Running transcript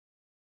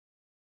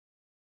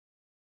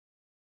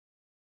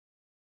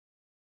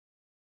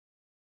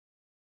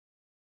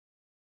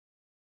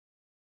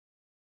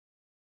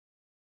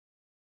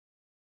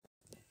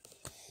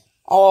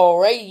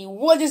Alrighty,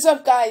 what is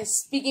up, guys?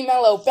 Speaking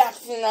Mellow, back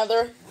with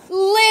another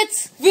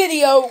lit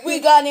video. We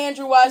got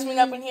Andrew Wiseman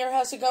up in here.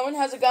 How's it going?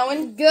 How's it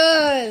going?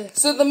 Good.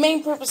 So the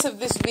main purpose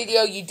of this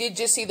video, you did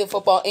just see the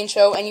football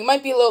intro, and you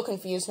might be a little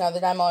confused now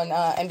that I'm on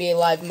NBA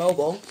Live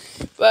Mobile.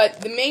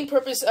 But the main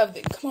purpose of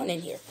come on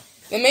in here.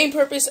 The main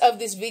purpose of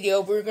this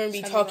video, we're going to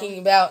be talking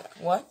about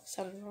what?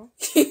 Sounded wrong.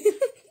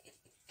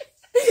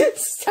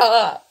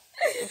 Stop.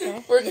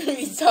 Okay. We're going to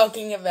be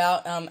talking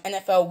about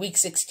NFL Week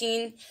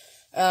 16.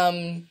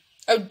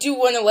 I do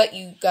want to let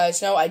you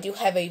guys know I do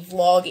have a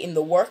vlog in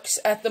the works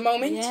at the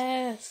moment.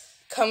 Yes.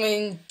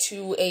 Coming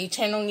to a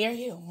channel near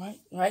you,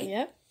 right?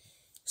 Yep.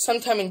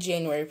 Sometime in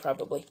January,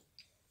 probably.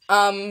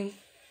 Just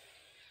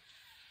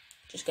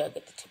gotta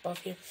get the tip off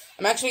here.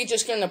 I'm actually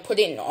just gonna put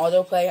it in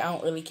autoplay. I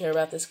don't really care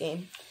about this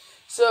game.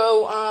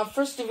 So,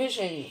 first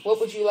division.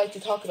 What would you like to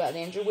talk about,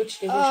 Andrew?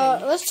 Which division?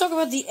 Let's talk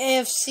about the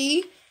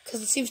AFC,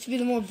 because it seems to be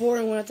the more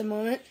boring one at the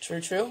moment.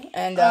 True.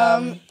 And,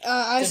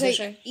 I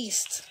division? say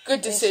East.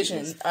 Good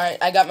decision. Alright,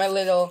 I got my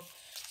little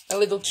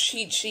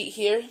cheat sheet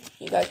here.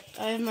 You got...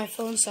 I have my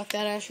phone stuck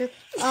at Asher.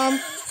 Shout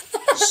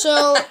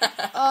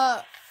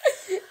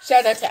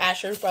out to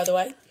Asher, by the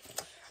way.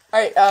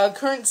 Alright,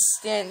 current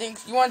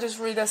standings. You want to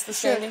just read us the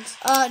standings?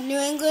 New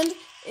England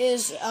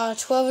is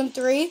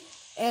 12-3,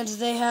 and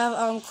they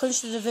have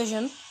clinched the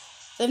division.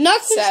 They've not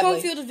clinched home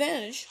field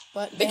advantage,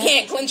 but they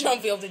can't clinch home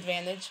field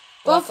advantage.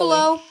 Buffalo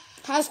luckily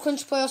has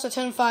clinched playoffs at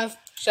 10-5.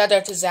 Shout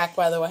out to Zach,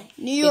 by the way.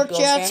 New York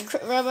Jets,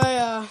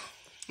 Rabbi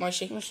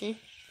Marshy.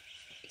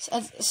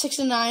 At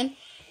 6-9.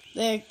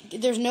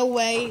 There's no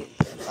way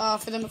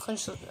for them to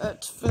clinch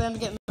for them to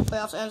get in the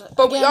playoffs.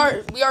 But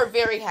again, we are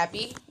very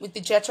happy with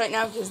the Jets right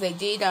now because they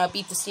did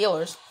beat the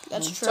Steelers.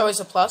 That's true. It's always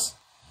a plus.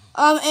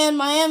 And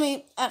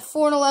Miami at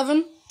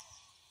 4-11.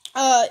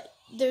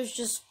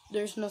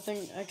 There's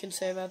nothing I can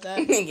say about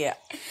that. Yeah,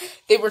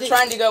 they were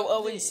trying to go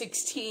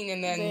 0-16,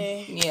 and then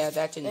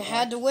that didn't. They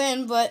had to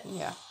win, but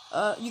yeah.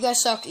 You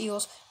guys suck,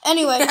 Eagles.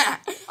 Anyway.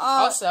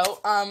 Also,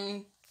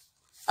 I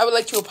would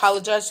like to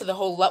apologize to the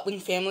whole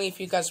Lutwin family if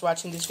you guys are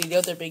watching this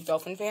video. They're big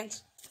Dolphin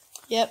fans.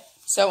 Yep.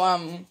 So,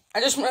 I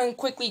just want to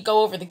quickly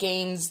go over the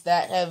games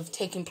that have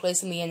taken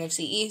place in the NFC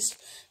East.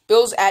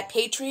 Bills at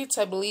Patriots,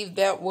 I believe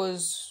that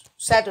was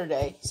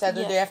Saturday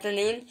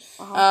afternoon.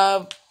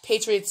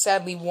 Patriots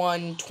sadly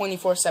won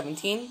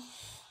 24-17.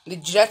 The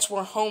Jets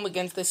were home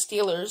against the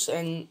Steelers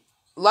and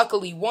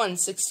luckily won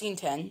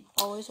 16-10.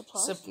 Always a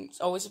plus. So,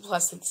 always a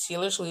plus that the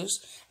Steelers lose.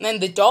 And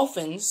then the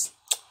Dolphins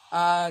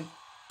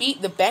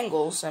beat the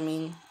Bengals, I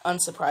mean,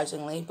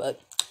 unsurprisingly, but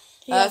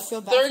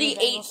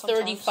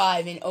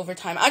 38-35 in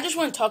overtime. I just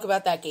want to talk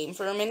about that game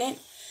for a minute.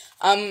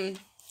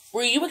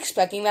 Were you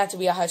expecting that to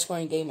be a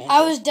high-scoring game, Andrew?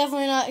 I was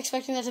definitely not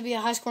expecting that to be a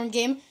high-scoring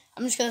game.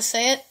 I'm just going to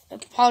say it.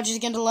 Apologies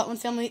again to the Lutwin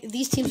family.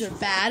 These teams are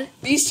bad.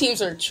 These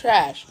teams are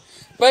trash.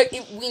 But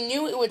we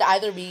knew it would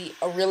either be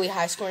a really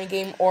high-scoring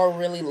game or a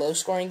really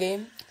low-scoring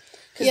game.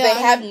 Because they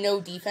have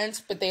no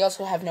defense, but they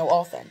also have no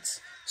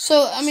offense.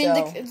 So, I mean,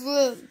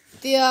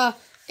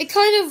 it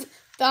kind of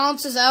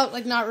balances out,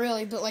 like, not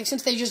really, but, like,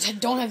 since they just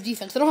don't have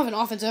defense. They don't have an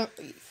offense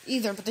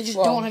either, but they just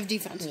don't have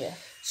defense. Yeah.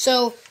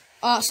 So,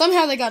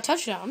 somehow they got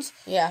touchdowns.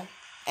 Yeah.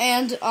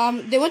 And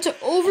they went to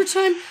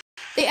overtime.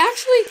 They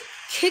actually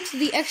kicked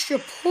the extra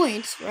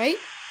points, right?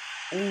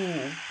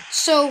 Ooh.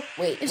 So,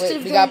 wait, we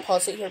gotta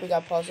pause it here.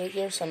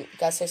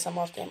 Gotta say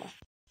something off camera.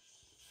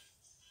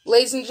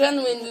 Ladies and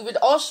gentlemen, we would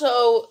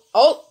also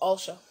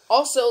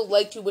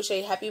like to wish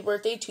a happy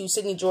birthday to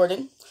Sydney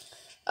Jordan.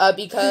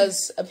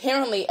 Because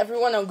apparently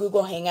everyone on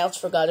Google Hangouts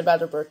forgot about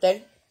her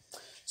birthday.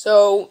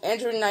 So,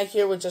 Andrew and I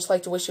here would just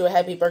like to wish you a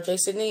happy birthday,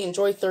 Sydney.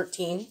 Enjoy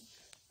 13.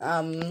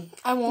 I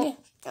won't.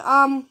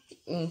 Yeah.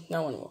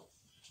 No one will.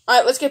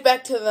 Alright, let's get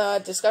back to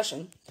the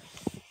discussion.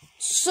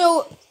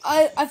 So,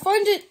 I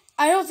find it...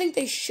 I don't think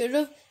they should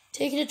have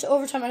taken it to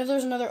overtime. I know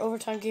there's another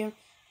overtime game.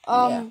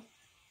 But...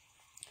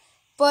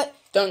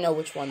 Don't know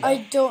which one, though.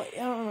 I don't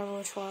remember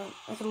which one.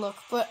 I can look.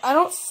 But I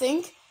don't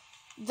think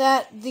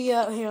that the...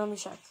 here, let me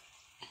check.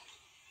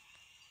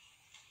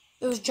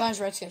 It was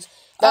Giants-Redskins.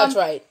 That's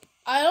right.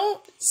 I don't...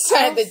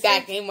 Sad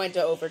that game went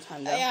to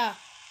overtime, though. Yeah.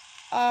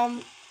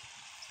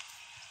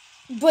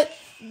 But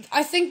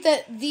I think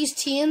that these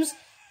teams...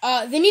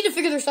 they need to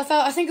figure their stuff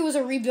out. I think it was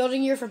a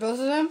rebuilding year for both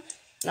of them.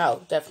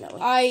 No, definitely.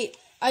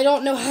 I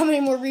don't know how many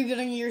more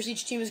rebuilding years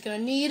each team is going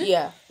to need.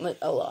 Yeah,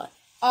 a lot.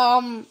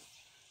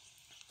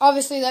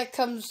 Obviously that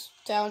comes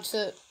down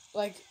to,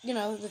 like, you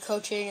know, the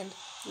coaching and,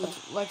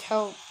 like,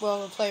 how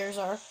well the players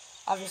are.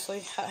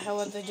 Obviously, how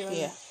well they're doing.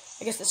 Yeah.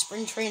 I guess the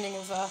spring training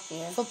of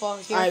football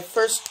here. All right,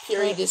 first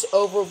period is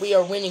over. We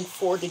are winning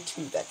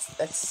 4-2.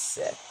 That's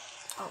sick.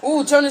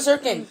 Ooh, Jonas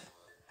Zirkin.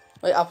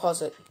 Wait, I'll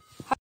pause it.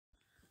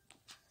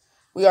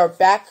 We are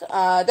back.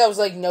 That was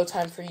like no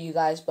time for you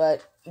guys,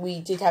 but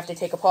we did have to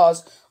take a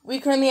pause. We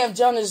currently have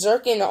Jonas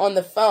Zirkin on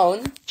the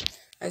phone,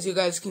 as you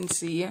guys can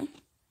see.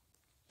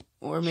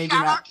 Or maybe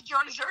not. Shout out to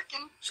Jonas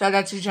Zirkin. Shout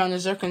out to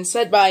Jonas Zirkin,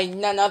 said by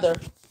none other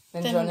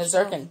than Jonas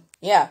Zirkin.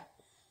 Yeah.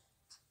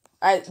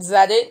 Alright, is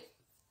that it?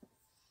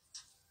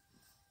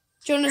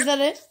 Jonas, is that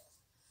it?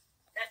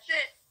 That's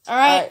it. All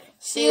right. Alright,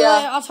 See you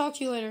later. I'll talk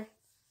to you later.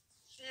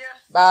 See ya.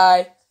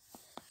 Bye.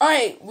 All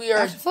right, we are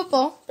Back to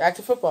football. back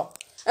to football.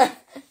 All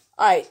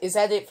right, is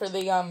that it for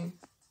the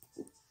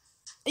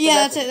Yeah,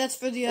 that's it. That's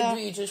for the. Or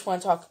do you just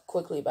want to talk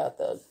quickly about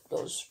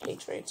those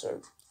Patriots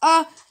or?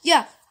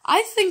 Yeah.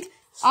 I think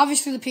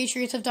obviously the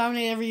Patriots have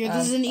dominated every year.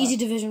 This is an easy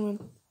division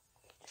win.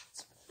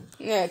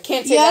 Yeah,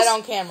 can't say Yes. that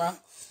on camera.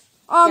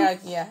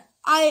 Yeah.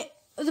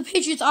 The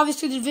Patriots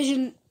obviously the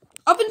division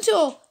up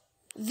until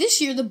this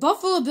year. The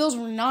Buffalo Bills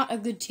were not a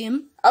good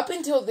team. Up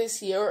until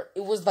this year,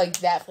 it was like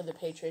that for the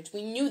Patriots.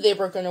 We knew they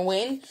were going to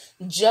win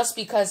just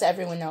because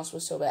everyone else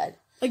was so bad.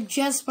 Like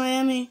Jets,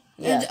 Miami,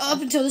 and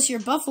up until this year,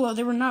 Buffalo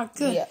they were not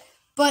good. Yeah.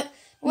 But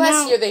Last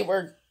now, year they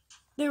were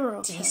they were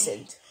okay.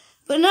 decent.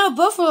 But now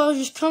Buffalo has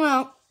just come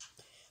out,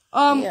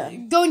 Yeah.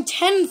 going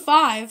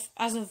 10-5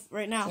 as of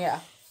right now. Yeah.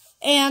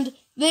 And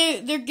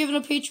they're giving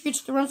the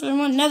Patriots the run for their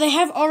money. Now they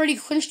have already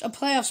clinched a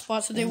playoff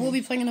spot, so they will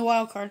be playing in the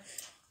wild card.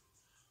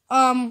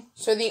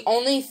 So the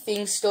only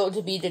thing still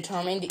to be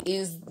determined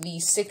is the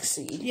 6th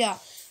seed. Yeah.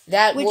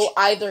 That will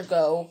either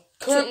go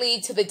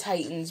currently to the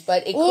Titans,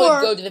 but it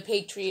could go to the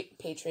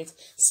Patriots,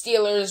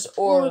 Steelers,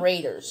 or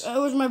Raiders.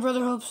 Which my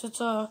brother hopes it's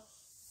the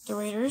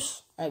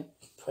Raiders. I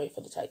pray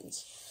for the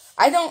Titans.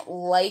 I don't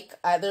like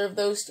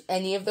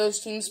any of those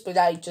teams, but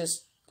I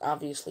just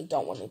obviously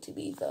don't want it to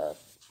be the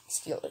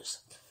Steelers.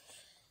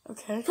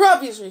 Okay. For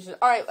obvious reasons.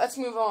 All right, let's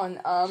move on.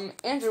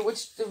 Andrew,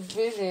 which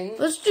division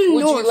Let's do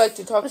would North. you like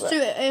to talk about? Let's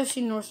do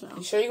AFC North now.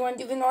 You sure you want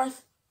to do the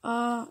North?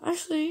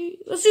 Actually,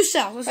 let's do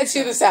South. Let's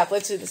do the South.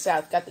 Let's do the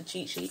South. Got the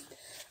cheat sheet.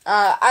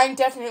 I'm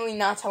definitely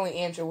not telling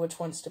Andrew which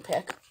ones to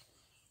pick.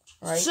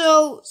 Right?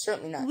 So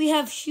Certainly not. we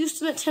have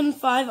Houston at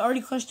 10-5,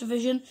 already clinched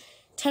division.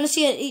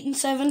 Tennessee at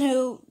 8-7,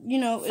 who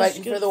is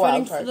Fighting for the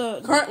wild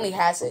card. Currently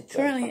has it.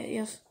 Currently,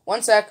 yes.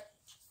 One sec.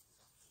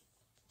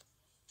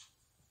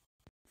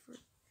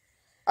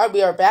 All right,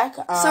 we are back.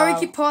 Sorry,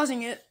 keep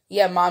pausing it.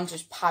 Yeah, Mom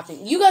just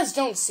popping. You guys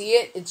don't see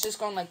it. It's just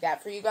going like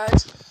that for you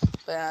guys.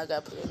 But I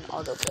gotta put it in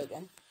autoplay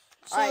again.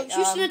 So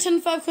Houston at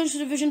 10-5, clinched the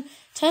division.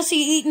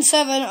 Tennessee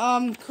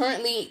 8-7.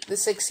 Currently the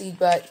 6th seed,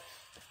 but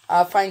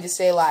fighting to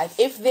stay alive.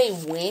 If they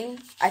win,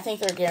 I think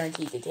they're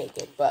guaranteed to take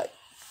it. But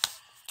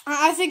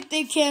I think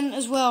they can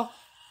as well.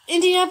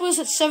 Indianapolis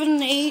at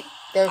 7-8.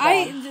 they're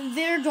gone.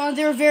 They're gone.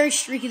 They're very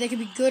streaky. They could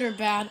be good or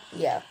bad.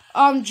 Yeah.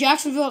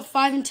 Jacksonville at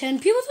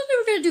 5-10. People thought they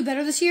were going to do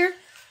better this year.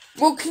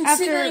 Well,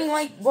 considering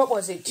what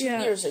was it? 2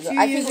 years ago.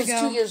 I think it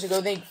was 2 years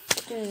ago. They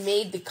fucking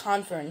made the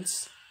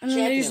conference and then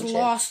championship. they just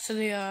lost to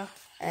the.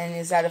 And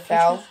is that a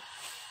foul?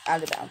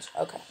 Out of bounds.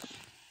 Okay.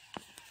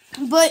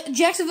 But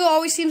Jacksonville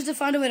always seems to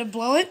find a way to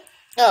blow it.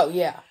 Oh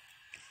yeah.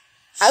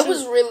 I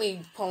was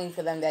really pulling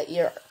for them that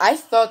year. I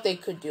thought they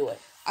could do it.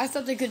 I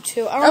thought they could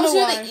too. That was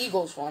where the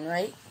Eagles won,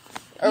 right?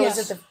 Or yes.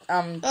 was it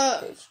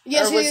the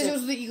Yes, or it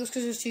was the Eagles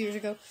because it was 2 years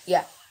ago.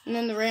 Yeah. And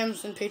then the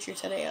Rams and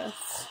Patriots had a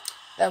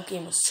that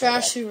game was so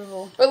trash bad. Super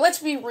Bowl. But let's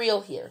be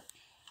real here.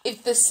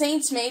 If the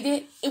Saints made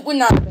it, it would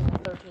not have been a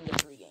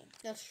 13-3 game.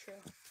 That's true.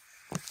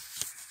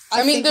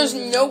 I mean, there's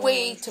no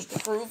way to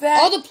prove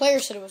that. All the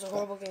players said it was a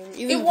horrible game.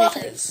 Even It the was.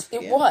 Patriots.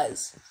 It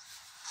was.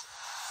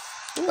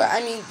 But,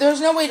 I mean,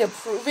 there's no way to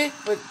prove it,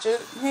 but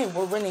just, hey,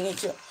 we're winning it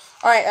too.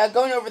 Alright,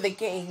 going over the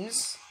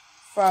games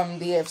from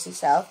the AFC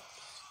South.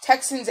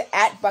 Texans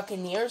at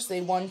Buccaneers,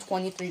 they won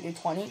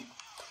 23-20.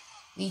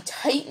 The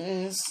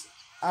Titans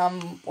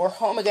were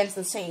home against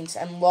the Saints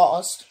and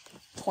lost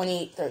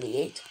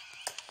 28-38.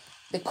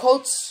 The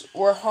Colts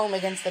were home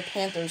against the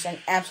Panthers and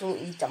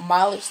absolutely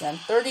demolished them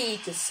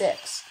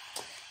 38-6.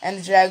 And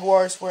the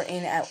Jaguars were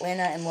in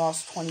Atlanta and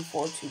lost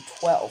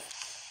 24-12.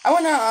 I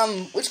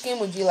wanna which game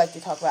would you like to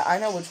talk about? I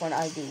know which one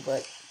I do,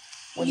 but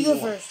what do you go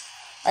want? first.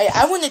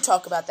 I want to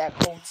talk about that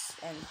Colts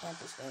and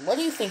Panthers game. What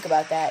do you think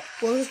about that?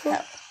 What was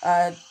the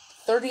score?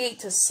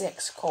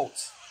 38-6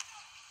 Colts.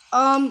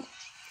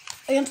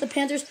 Against the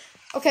Panthers.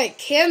 Okay,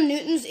 Cam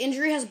Newton's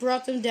injury has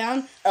brought them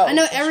down. Oh, I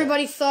know for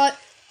everybody thought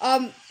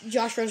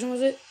Josh Rosen,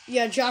 was it?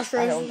 Yeah, Josh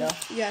Rosen. I don't know.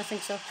 Yeah, I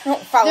think so. I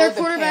don't follow Their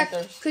the quarterback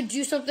Panthers. could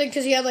do something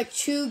because he had like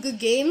 2 good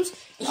games.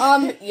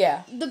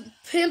 Yeah. The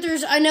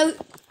Panthers, I know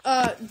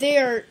they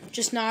are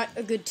just not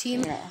a good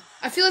team. No.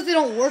 I feel like they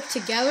don't work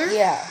together.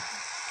 Yeah.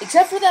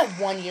 Except for that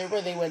 1 year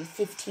where they went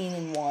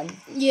 15-1.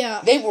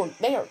 Yeah. They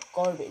are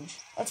garbage.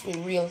 Let's be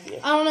real here.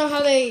 I don't know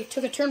how they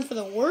took a turn for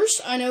the worse.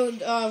 I know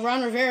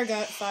Ron Rivera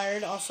got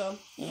fired also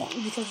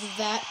because of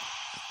that.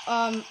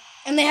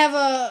 And they have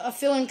a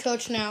fill-in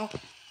coach now.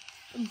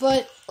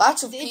 But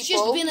Lots of people. it's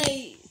just been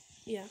a...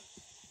 Yeah.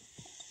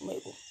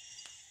 Maybe.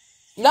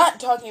 Not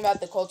talking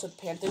about the Colts or the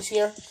Panthers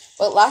here,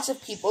 but lots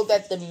of people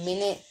that the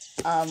minute...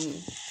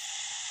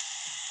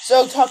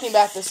 So, talking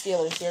about the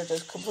Steelers here,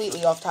 just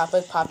completely off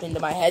topic, popped into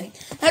my head.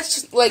 That's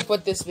just like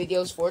what this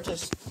video is for,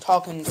 just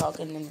talking. The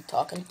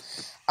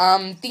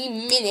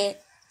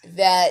minute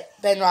that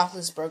Ben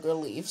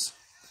Roethlisberger leaves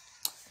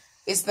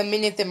is the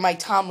minute that Mike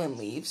Tomlin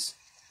leaves,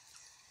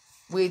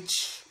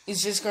 which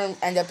is just going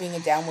to end up being a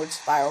downward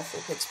spiral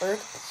for Pittsburgh.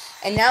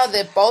 And now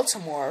that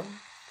Baltimore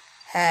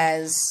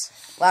has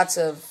lots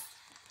of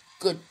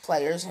good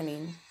players, I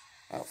mean,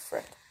 Oh,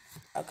 frick.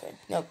 Okay,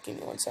 no, give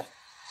me one sec.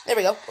 There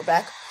we go, we're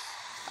back.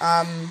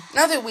 Now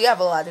that we have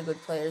a lot of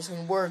good players,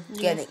 and we're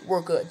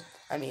good.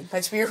 I mean,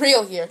 let's be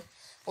real here.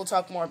 We'll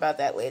talk more about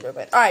that later,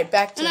 but alright,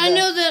 back to I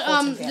know that,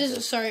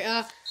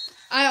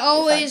 I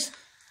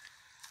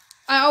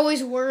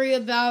always worry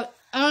about,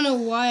 I don't know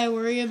why I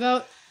worry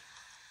about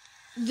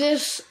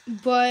this,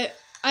 but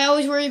I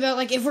always worry about,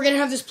 like, if we're going to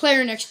have this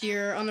player next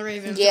year on the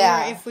Ravens.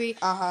 Yeah. Or if we,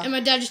 and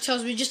my dad just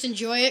tells me, just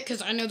enjoy it,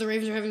 because I know the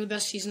Ravens are having the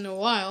best season in a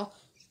while.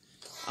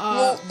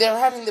 Well, they're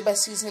having the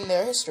best season in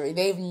their history.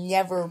 They've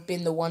never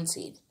been the 1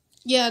 seed.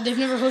 Yeah, they've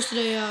never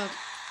hosted a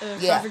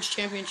conference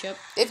championship.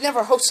 They've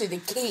never hosted a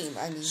game,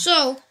 I mean.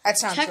 So, that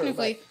sounds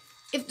technically, true,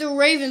 if the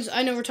Ravens,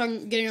 I know we're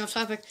getting off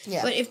topic,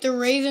 but if the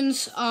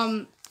Ravens,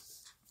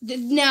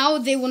 now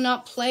they will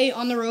not play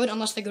on the road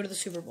unless they go to the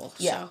Super Bowl.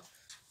 Yeah. So,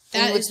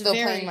 that is still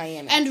playing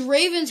Miami. And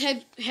Ravens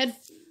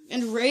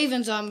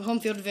Ravens home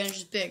field advantage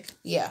is big.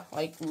 Yeah,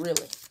 like,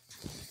 really.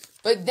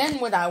 But then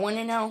what I want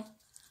to know,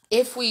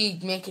 if we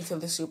make it to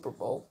the Super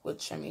Bowl,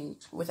 which, I mean,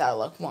 without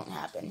luck won't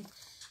happen,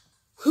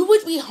 who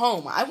would be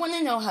home? I want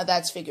to know how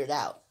that's figured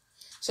out.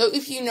 So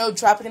if you know,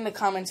 drop it in the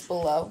comments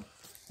below.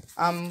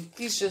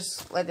 Please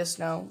just let us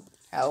know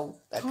how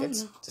that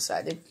gets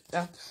decided.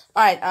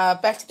 Alright,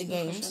 back to the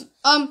games.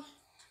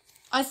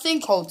 I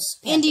think Colts,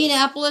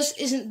 Indianapolis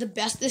isn't the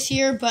best this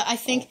year, but I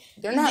think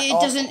they're not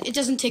it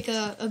doesn't take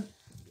a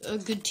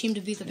good team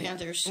to beat the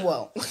Panthers. So.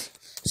 Well,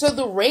 so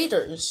the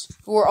Raiders,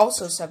 who are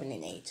also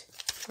 7-8,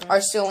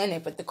 are still in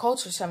it, but the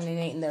Colts are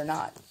 7-8 and they're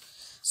not.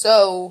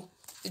 So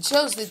it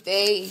shows that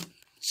they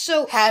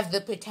have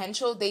the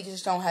potential, they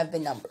just don't have the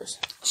numbers.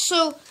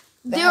 So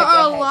there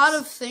are a lot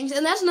of things,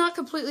 and that's not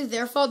completely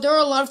their fault. There are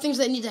a lot of things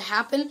that need to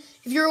happen.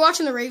 If you were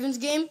watching the Ravens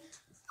game,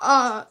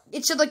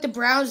 it said like the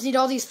Browns need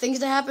all these things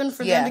to happen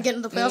for them to get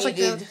into the playoffs. Like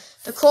the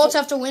Colts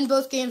have to win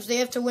both games. They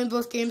have to win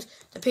both games.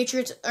 The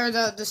Patriots or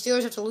the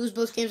Steelers have to lose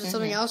both games and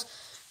something else.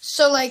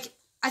 So like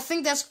I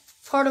think that's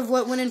part of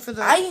what went in for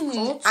the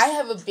Colts. I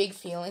have a big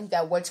feeling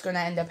that what's going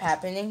to end up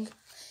happening,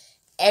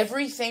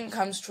 everything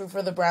comes true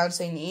for the Browns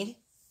they need,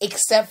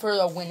 except for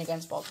a win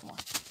against Baltimore.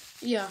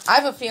 Yeah. I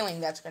have a feeling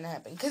that's going to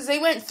happen. Because they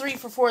went 3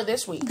 for 4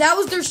 this week. That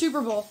was their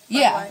Super Bowl, by the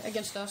way,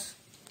 against us.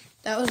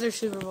 That was their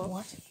Super Bowl.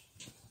 What?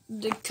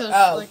 Because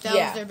that was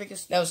their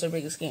biggest game. That was their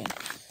biggest game.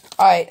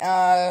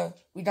 Alright,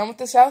 we done with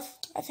the South?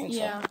 I think so.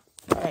 Yeah.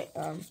 Alright,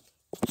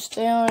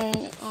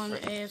 staying on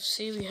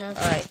AFC, we have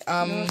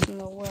North and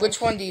the West. Which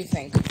one do you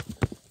think?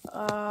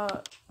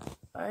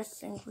 I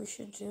think we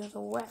should do the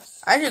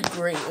West. I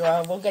agree.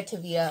 We'll get to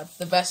the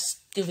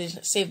best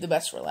division, save the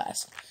best for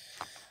last.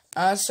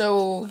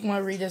 So, you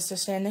want to read us the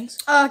standings?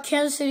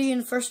 Kansas City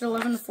in first and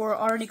 11-4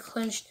 already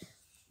clinched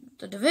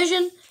the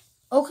division.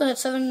 Oakland at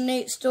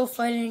 7-8 still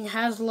fighting,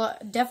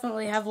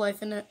 definitely have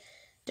life in it.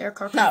 Derek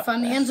Carr couldn't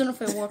find the end zone if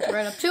they walked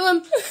right up to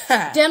him.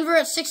 Denver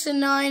at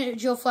 6-9,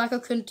 Joe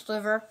Flacco couldn't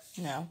deliver.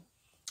 No.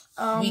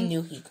 We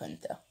knew he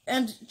couldn't, though.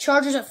 And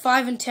Chargers at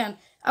 5-10.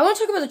 I want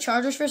to talk about the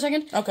Chargers for a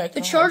second. Okay.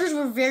 The Chargers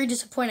were very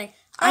disappointing.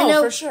 I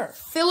know for sure.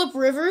 Phillip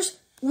Rivers,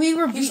 we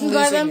were beaten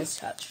by them.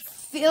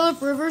 Phillip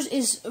Rivers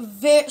is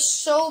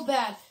so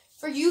bad.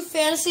 For you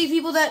fantasy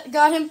people that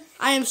got him,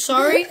 I am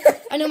sorry.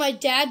 I know my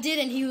dad did,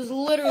 and he was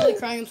literally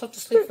crying himself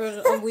to sleep for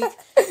a week.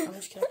 I'm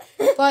just kidding.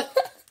 But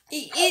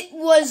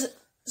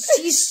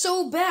he's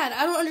so bad.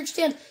 I don't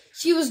understand.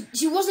 He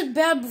wasn't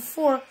bad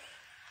before,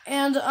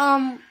 and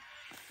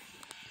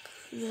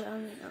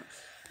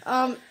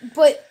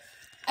but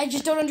I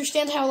just don't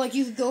understand how like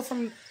you could go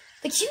from.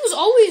 Like, he was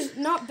always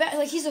not bad.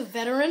 Like, he's a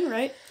veteran,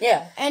 right?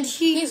 Yeah. And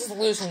he's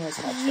losing his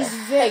much.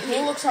 Hey,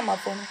 can you look something up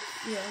for me?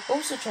 Yeah. What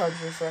was the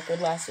Chargers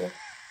record last year?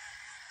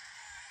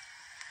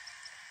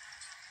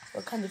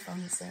 What kind of phone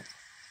is that?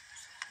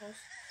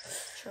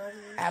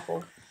 Chargers.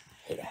 Apple.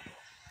 Hate Apple.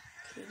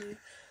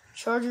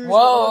 Chargers.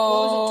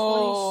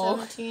 Whoa. What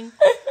was it,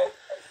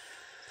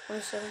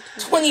 2017?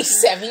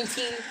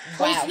 2017?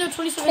 Wow. No,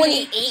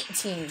 2017.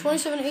 2018.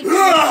 2017.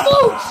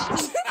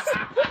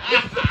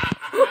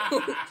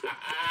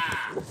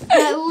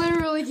 That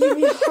literally gave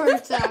me a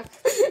heart attack.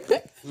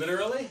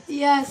 Literally?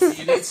 Yes. Do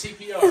you need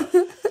CPR?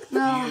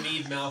 No. Do you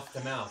need mouth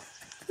to mouth?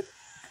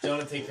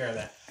 Jonah, take care of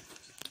that.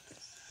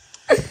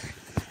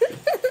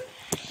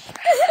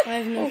 I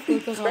have no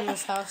glucose on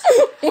this house.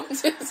 What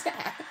is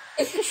that?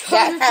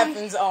 That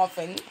happens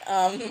often.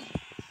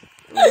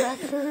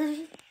 Record.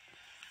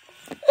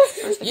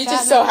 You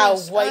just saw how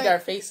white our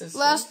faces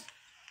are.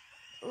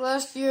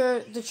 Last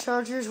year, the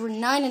Chargers were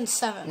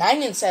 9-7.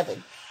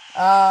 9-7.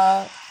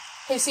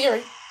 Hey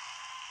Siri.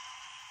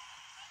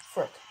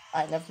 Frick.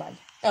 Alright, never mind.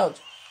 Oh.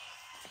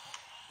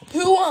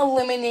 Who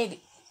eliminated...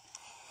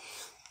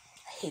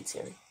 I hate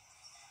Siri.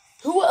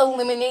 Who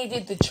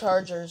eliminated the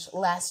Chargers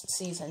last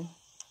season?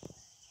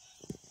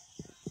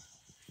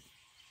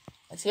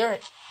 Let's hear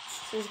it.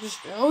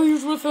 Oh, he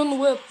was within the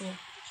whip. Yeah.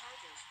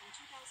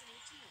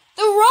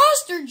 The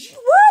roster?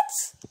 What?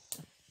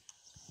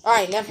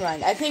 Alright, never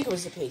mind. I think it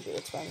was the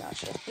Patriots, but I'm not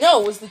sure.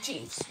 No, it was the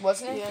Chiefs,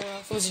 wasn't it? Yeah.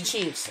 It was the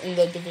Chiefs in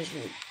the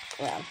division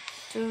round.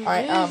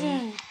 Alright,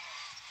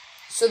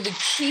 so the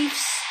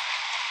Chiefs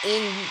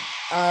in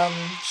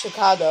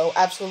Chicago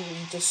absolutely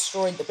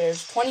destroyed the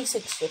Bears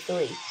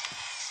 26-3.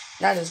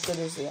 Not as good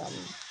as the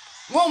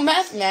well,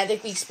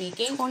 mathematically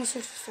speaking,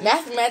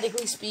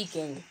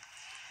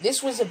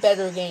 this was a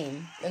better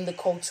game than the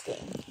Colts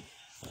game.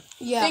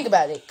 Yeah. Think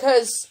about it,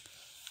 because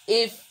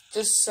if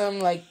just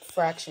some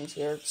fractions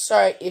here.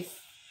 Sorry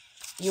if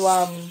you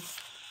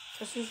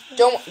if you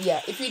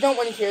don't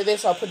want to hear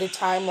this, I'll put a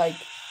time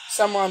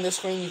somewhere on the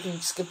screen. You can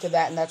skip to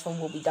that, and that's when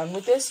we'll be done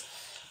with this.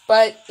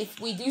 But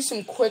if we do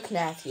some quick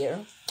math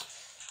here,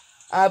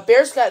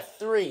 Bears got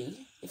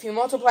 3. If you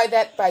multiply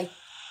that by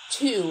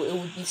 2, it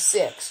would be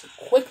 6.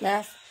 Quick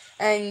math.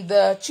 And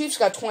the Chiefs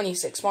got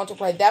 26.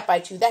 Multiply that by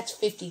 2, that's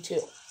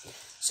 52.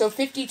 So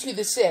 52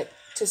 to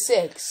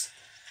 6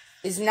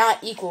 is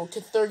not equal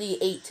to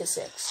 38 to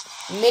 6,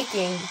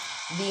 making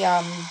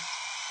the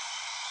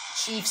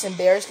Chiefs and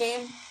Bears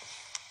game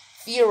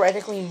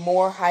theoretically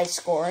more high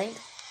scoring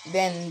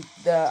than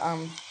the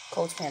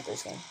Colts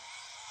Panthers game.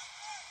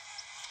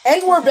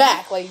 And we're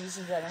back, ladies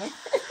and gentlemen.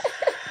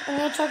 I'm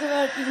gonna talk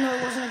about, even though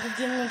it wasn't a good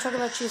game, I'm gonna talk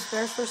about Chiefs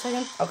Bears for a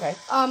second. Okay.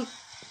 I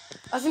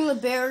think the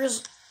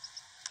Bears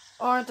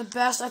aren't the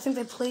best. I think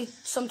they play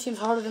some teams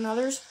harder than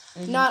others.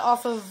 Mm-hmm. Not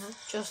off of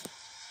just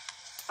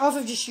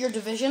sheer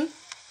division.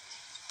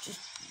 Just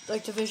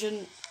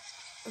division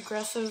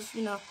aggressive,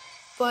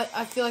 But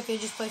I feel like they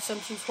just play some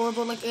teams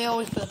horrible. They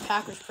always play the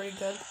Packers pretty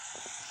good.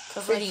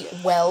 Pretty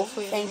well,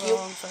 thank you.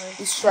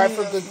 We strive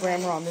for good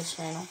grammar on this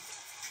channel.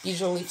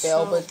 Usually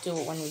fail, but do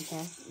it when we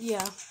can.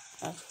 Yeah.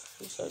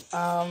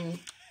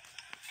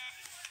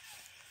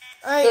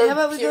 Alright, how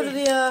about we go to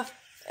the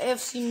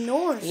AFC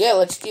North? Yeah,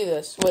 let's do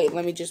this. Wait,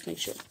 let me just make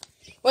sure.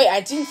 Wait, I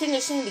didn't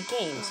finish seeing the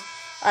games.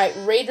 Alright,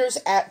 Raiders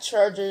at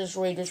Chargers.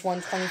 Raiders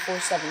won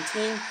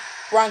 24-17.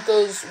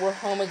 Broncos were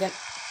home against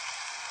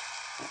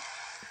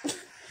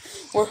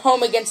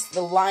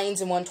the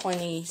Lions and won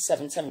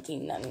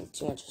 27-17. Nothing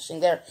too interesting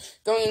there.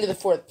 Going into the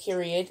fourth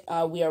period,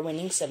 we are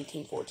winning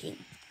 17-14.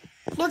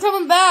 We're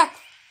coming back.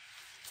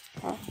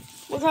 Huh?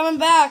 We're coming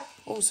back.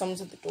 Oh,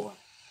 someone's at the door.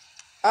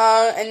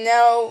 And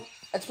now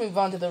let's move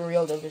on to the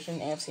real division,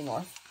 AFC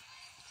North.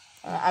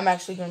 I'm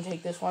actually going to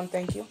take this one.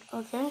 Thank you.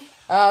 Okay.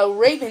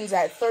 Ravens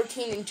at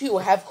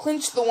 13-2 have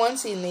clinched the 1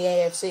 seed in the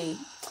AFC.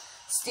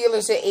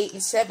 Steelers at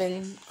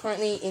 8-7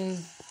 currently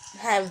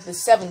have the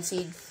 7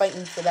 seed,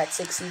 fighting for that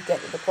 6 seed,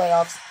 get to the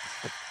playoffs.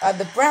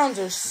 The Browns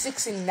are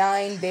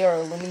 6-9. They are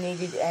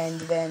eliminated, and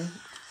then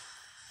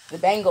the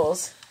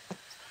Bengals,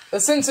 the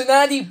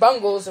Cincinnati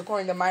Bengals,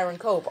 according to Myron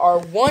Cope, are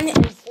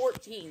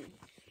 1-14.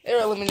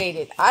 They're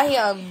eliminated.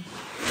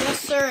 Yes,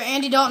 sir.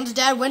 Andy Dalton's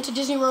dad went to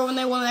Disney World when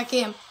they won that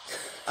game.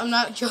 I'm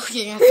not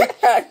joking.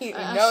 How do you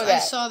know that? I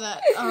saw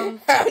that.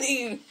 How do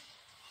you?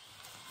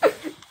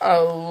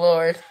 Oh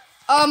Lord.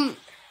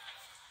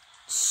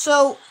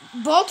 So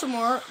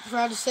Baltimore,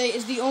 proud to say,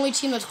 is the only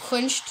team that's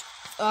clinched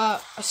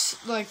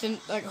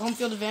home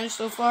field advantage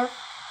so far.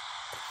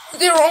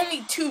 There are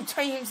only 2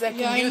 teams that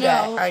can do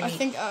that. I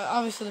think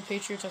obviously the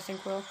Patriots, I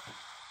think, will.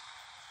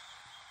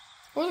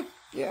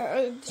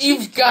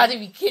 You've got to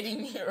be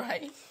kidding me,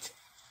 right?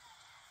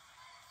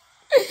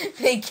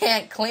 They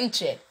can't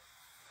clinch it.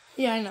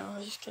 Yeah, I know. I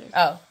was just kidding.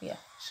 Oh, yeah.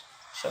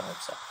 Sure hope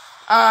so.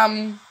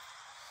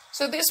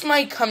 So this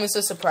might come as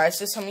a surprise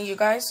to some of you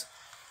guys,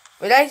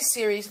 but I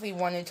seriously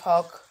want to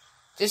talk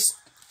just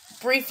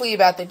briefly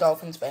about the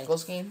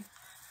Dolphins-Bengals game.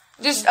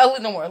 Just a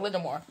little more.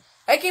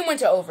 That game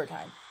went to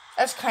overtime.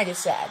 That's kind of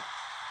sad.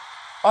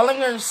 All I'm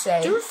going to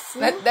say,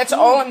 that's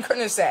all I'm going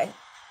to say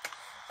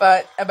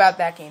but about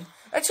that game.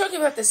 Let's talk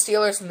about the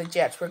Steelers and the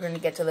Jets. We're going to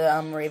get to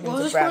the Ravens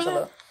and Browns a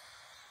little.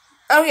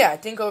 Oh, yeah, I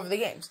didn't go over the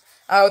games.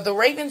 The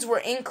Ravens were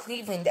in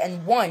Cleveland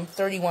and won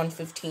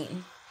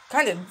 31-15.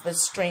 Kind of a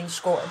strange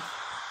score.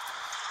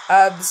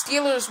 The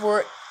Steelers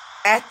were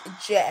at the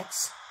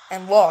Jets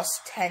and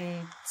lost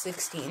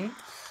 10-16.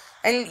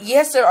 And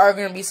yes, there are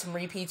going to be some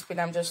repeats, but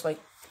I'm just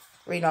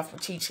reading off my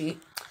cheat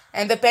sheet.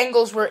 And the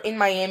Bengals were in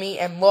Miami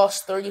and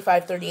lost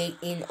 35-38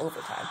 in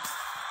overtime.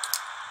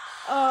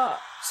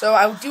 So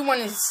I do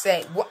want to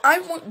say,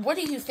 what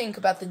do you think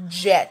about the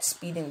Jets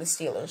beating the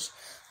Steelers?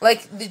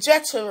 The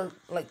Jets are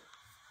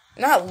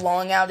not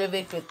long out of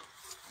it, but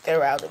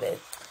they're out of it.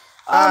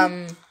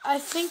 I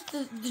think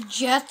the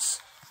Jets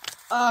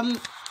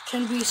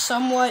can be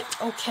somewhat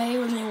okay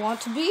when they want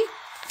to be.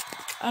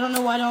 I don't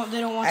know why they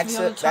don't want to be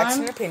all the time. That's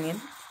an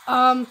opinion.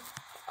 I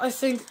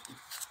think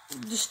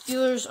the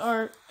Steelers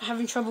are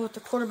having trouble with the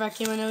quarterback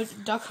game. I know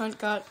Duck Hunt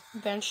got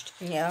benched.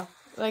 Yeah.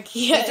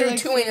 He threw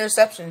 2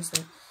 interceptions.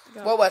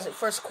 What was it?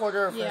 First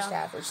quarter or first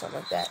half or something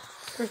like that?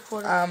 First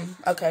quarter.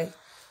 Okay.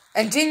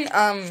 And didn't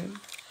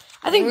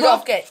I think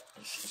Rudolph get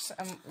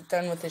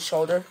done with his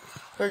shoulder?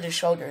 Hurt his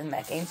shoulder in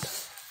that game.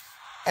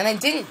 And then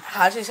didn't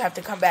Hodges have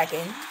to come back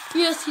in?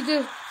 Yes, he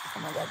did. Oh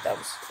my God, that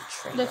was a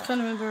train. That's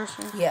kind of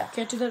embarrassing. Yeah.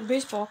 Can't do that in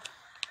baseball.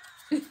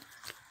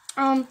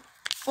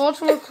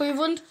 Baltimore,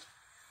 Cleveland.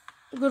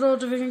 Good old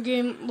division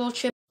game, little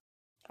chip.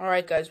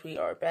 Alright, guys, we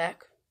are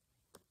back.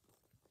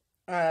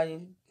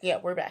 Yeah,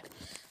 we're back.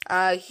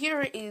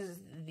 Here is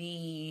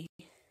the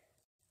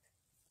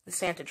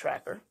Santa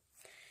tracker.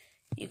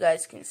 You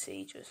guys can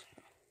see just...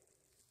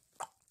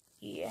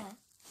 Yeah.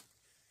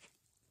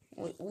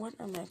 Wait, what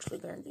I'm actually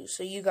going to do.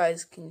 So you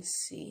guys can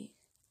see.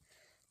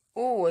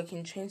 Oh, I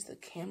can change the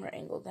camera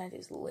angle. That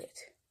is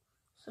lit.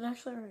 So it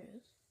actually already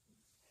is.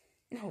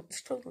 No,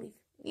 it's totally...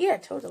 Yeah,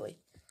 totally.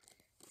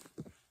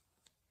 Let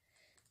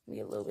me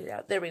get a little bit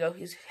out. There we go.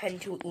 He's heading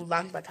to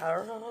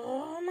Ulaanbaatar,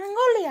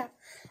 Mongolia.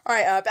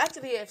 Alright, back to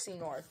the AFC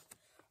North.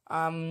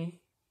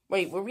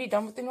 Wait, were we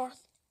done with the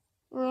North?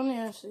 We're on the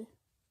NFC.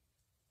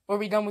 Were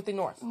we done with the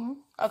North? Mm-hmm.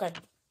 Okay.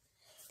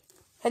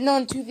 Heading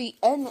on to the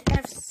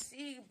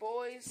NFC,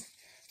 boys.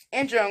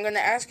 Andrew, I'm going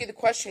to ask you the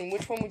question.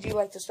 Which one would you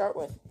like to start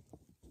with?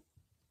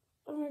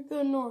 I'm going to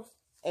go North.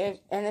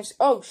 NFC.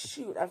 Oh,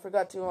 shoot. I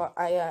forgot to...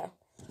 I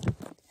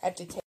had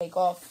to take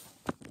off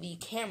the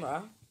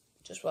camera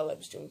just while I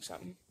was doing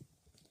something.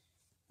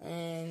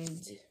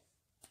 And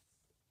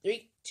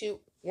 3, 2,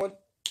 1.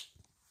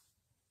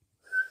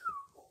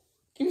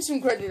 Give me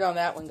some credit on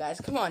that one, guys.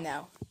 Come on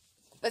now.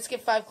 Let's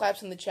get 5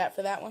 claps in the chat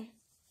for that one.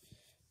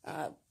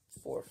 4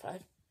 or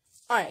 5.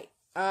 Alright.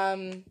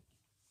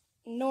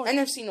 North.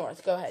 NFC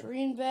North. Go ahead.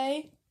 Green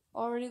Bay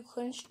already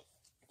clinched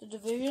the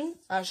division.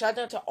 Shout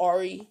out to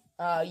Ari.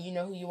 You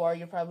know who you are.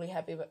 You're probably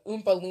happy about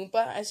Oompa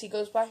Loompa as he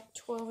goes by.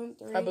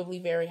 12-3. Probably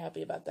very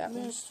happy about that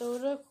one.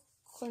 Minnesota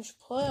clinched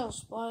playoff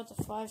spot at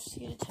the 5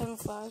 seed at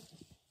 10-5.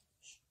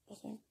 I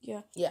think.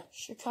 Yeah. Yeah.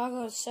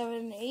 Chicago at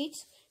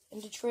 7-8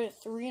 and Detroit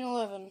at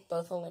 3-11.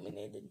 Both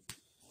eliminated.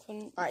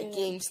 Couldn't Alright, get it.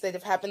 games that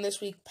have happened this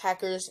week.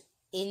 Packers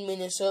in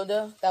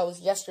Minnesota. That was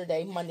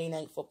yesterday, Monday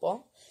Night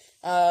Football.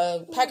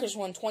 Packers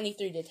won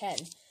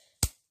 23-10.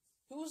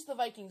 Who was the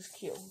Vikings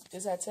Q?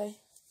 Does that say?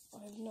 I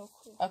have no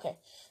clue. Okay.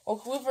 Well,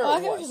 whoever I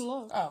it can was.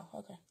 look. Oh,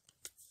 okay.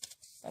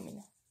 Let me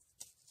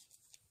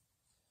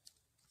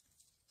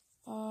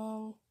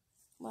know.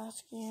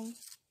 Last game.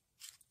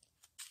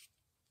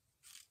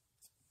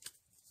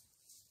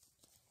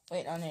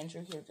 Wait on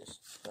Andrew here.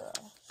 Just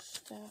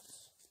Stats.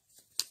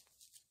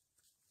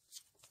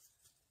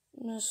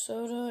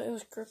 Minnesota, it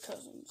was Kirk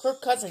Cousins.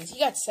 Kirk Cousins. He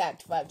got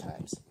sacked 5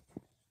 times.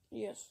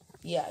 Yes.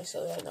 Yeah, I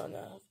saw that on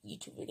a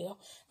YouTube video.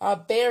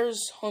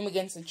 Bears home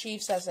against the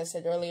Chiefs, as I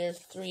said earlier,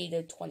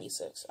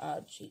 3-26.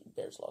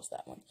 Bears lost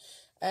that one.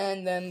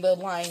 And then the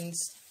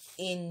Lions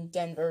in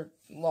Denver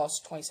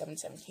lost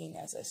 27-17,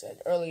 as I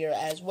said earlier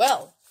as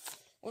well.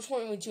 Which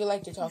one would you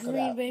like to talk about?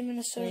 Green Bay,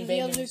 Minnesota. Green Bay,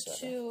 the other Minnesota.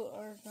 2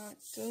 are not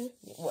good.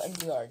 Well, and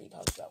we already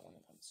talked about one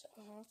of them.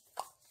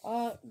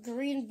 So.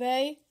 Green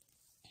Bay,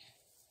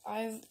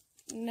 I've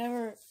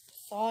never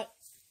thought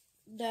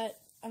that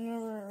I've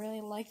never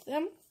really liked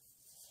them.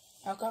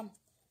 How come?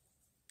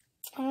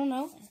 I don't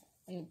know.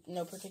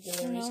 No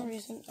particular reason? No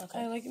reason. Okay.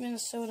 I like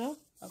Minnesota.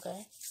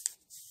 Okay.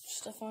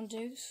 Stephon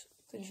Diggs,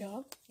 good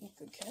job.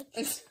 Good catch.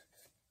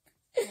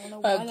 I don't know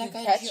why Good that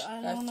guy, catch,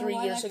 I don't know 3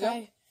 why years that ago.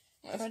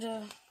 guy tried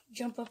to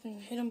jump up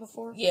and hit him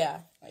before Yeah.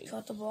 he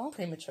caught the ball.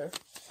 Premature.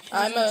 His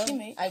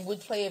teammate. I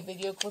would play a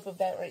video clip of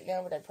that right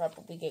now, but I'd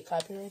probably get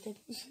copyrighted.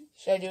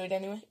 Should I do it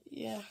anyway?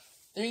 Yeah.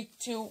 3,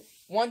 2,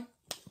 1.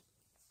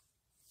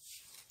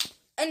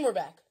 And we're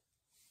back.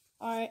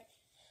 Alright.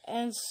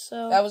 And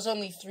so... That was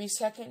only 3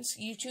 seconds,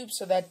 YouTube,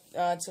 so that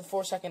it's a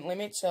 4-second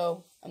limit,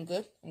 so I'm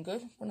good.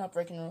 We're not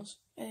breaking rules.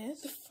 It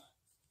is?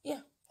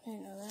 Yeah. I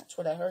didn't know that. That's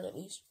what I heard, at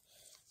least.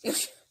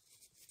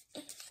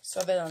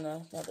 Saw that on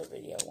another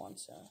video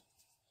once.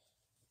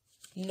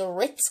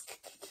 Norilsk.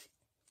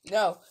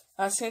 No,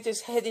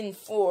 Santa's heading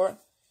for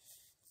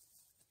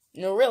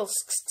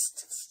Norilsk.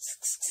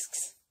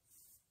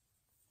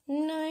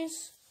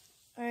 Nice.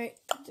 Alright,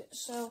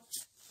 so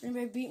Green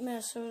Bay beat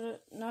Minnesota.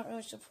 Not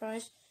really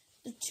surprised.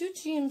 The 2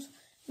 teams,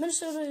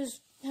 Minnesota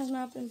has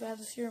not been bad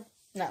this year.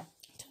 No.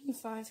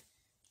 10-5.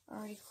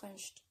 Already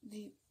clinched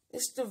the...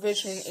 This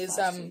division is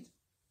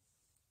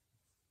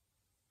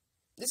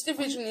This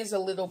division is a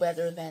little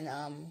better than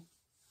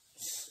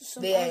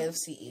the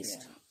AFC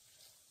East.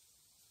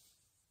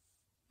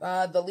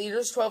 Yeah. The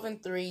leader's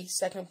 12-3,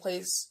 second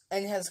place,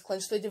 and has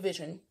clinched the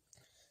division.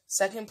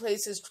 Second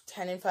place is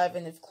 10-5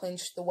 and have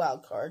clinched the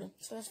wild card.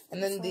 So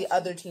and then the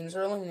other teams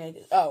are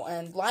eliminated. Oh,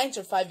 and Lions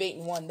are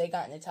 5-8-1. They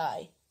got in a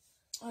tie.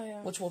 Oh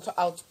yeah. Which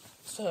I'll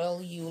tell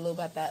you a little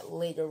about that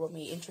later when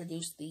we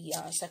introduce the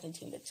second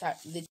team,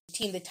 the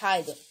team that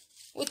tied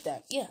with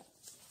them. Yeah.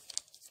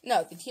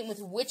 No, the team with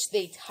which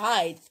they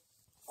tied.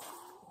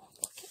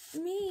 Look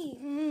at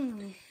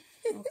me.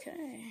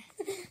 Okay.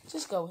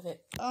 Just go with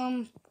it.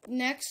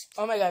 Next.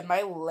 Oh my god,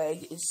 my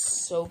leg is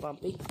so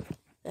bumpy.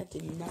 That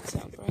did not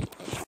sound right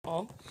at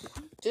all.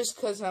 Just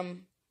because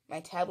my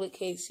tablet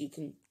case, you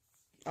can,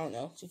 I don't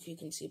know if you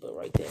can see, but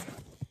right there.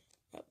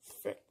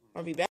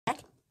 Are we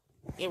back?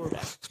 Yeah, we're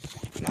back.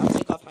 Now I'll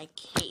take off my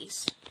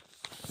case.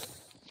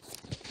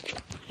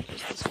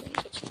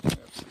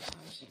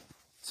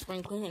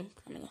 Spring cleaning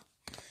coming up.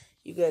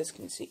 You guys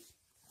can see.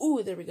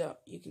 Ooh, there we go.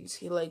 You can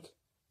see, like,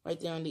 right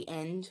there on the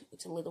end,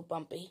 it's a little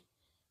bumpy.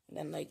 And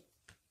then, like,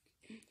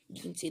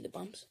 you can see the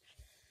bumps.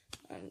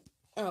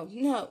 Oh,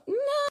 no,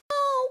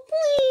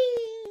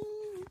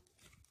 please.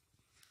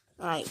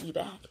 Alright, we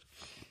back.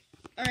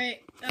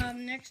 Alright,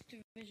 next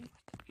division.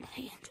 My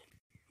hand.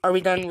 Are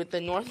we done with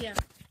the North? Yeah.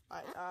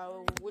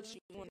 Alright, which do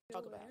you want to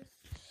talk about?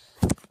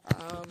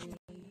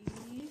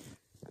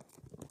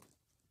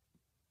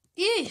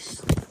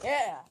 East.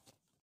 Yeah.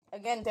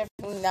 Again,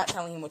 definitely not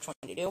telling him which one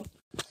to do.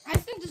 I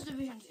think this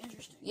division is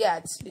interesting. Yeah,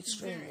 it's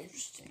extremely Very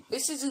interesting.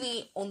 This is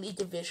the only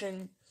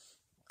division,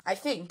 I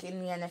think, in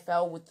the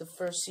NFL with the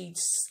first seed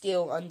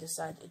still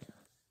undecided.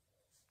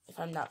 If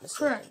I'm not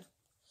mistaken. Correct.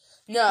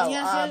 No,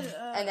 Yes,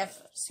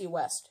 NFC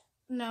West.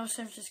 No,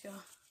 San Francisco.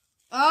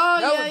 Oh,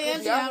 No, yeah, it could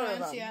and be either Seattle, of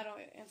and them. Seattle,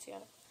 and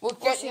Seattle. We'll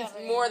get into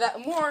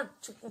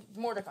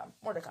more to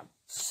come.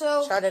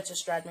 So, Shout out to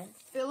Stradman.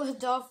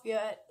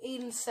 Philadelphia at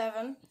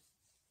 8-7.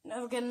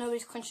 Again,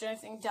 nobody's clinched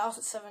anything. Dallas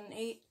at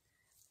 7-8.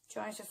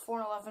 Giants at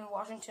 4-11.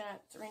 Washington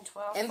at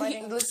 3-12.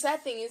 And the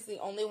sad thing is, the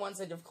only ones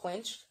that have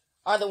clinched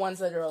are the ones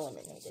that are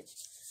eliminated.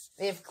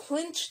 They have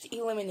clinched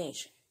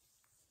elimination.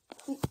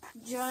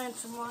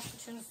 Giants and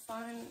Washington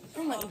fine.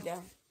 I'm letting you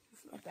down.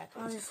 My back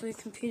hurts. Obviously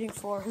competing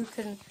for who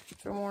can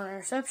throw more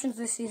interceptions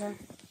this season.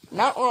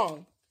 Not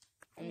wrong.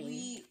 I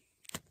mean,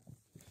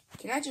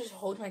 can I just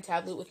hold my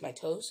tablet with my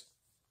toes?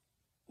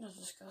 That's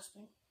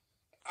disgusting.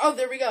 Oh,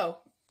 there we go.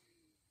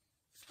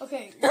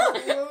 Okay, what were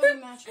the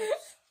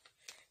matchups?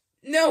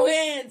 No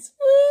hands.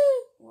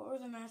 Woo! What were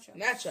the matchups?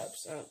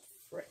 Matchups. Oh,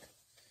 frick.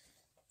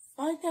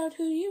 Find out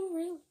who you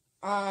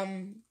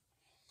really.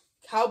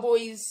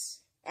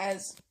 Cowboys,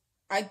 as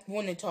I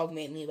want to talk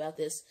mainly about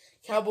this.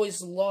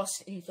 Cowboys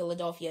lost in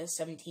Philadelphia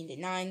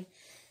 17-9,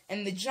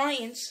 and the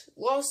Giants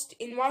lost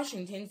in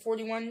Washington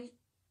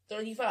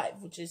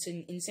 41-35, which is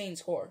an insane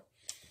score.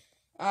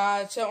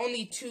 So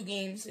only 2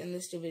 games in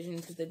this division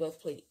because they both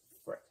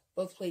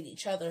played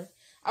each other.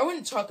 I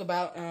want to talk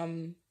about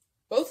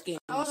both games.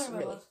 I want to talk about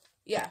really. both.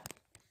 Yeah.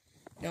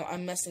 No,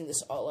 I'm messing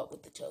this all up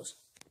with the toes.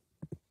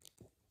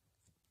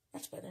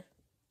 That's better.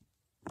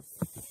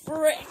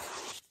 Frick!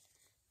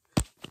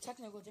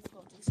 Technical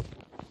difficulties.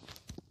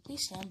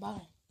 Please stand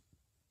by.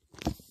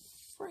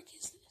 Frick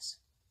is this?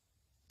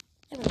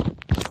 There we go.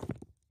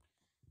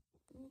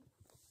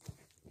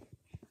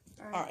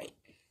 Alright.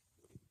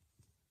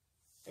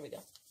 There we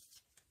go.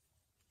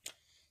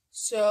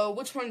 So,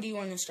 which one do you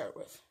want to start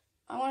with?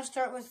 I want to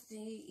start with the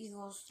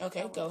Eagles.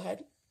 Okay, go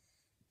ahead.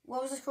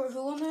 What was the score?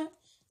 Who won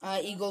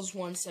that? Eagles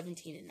won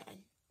 17-9.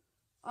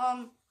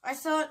 I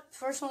thought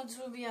personally this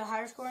would be a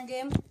higher scoring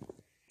game.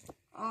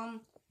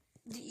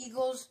 The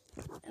Eagles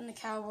and the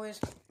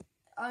Cowboys,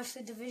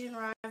 obviously division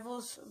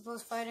rivals,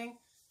 both fighting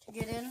to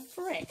get in.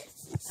 Frick.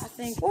 I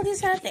think What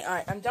is happening?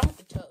 Alright, I'm done with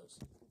the toes.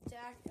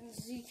 Dak and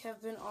Zeke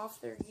have been off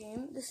their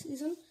game this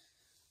season.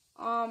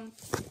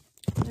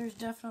 There's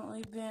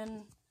definitely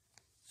been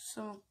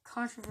some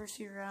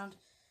controversy around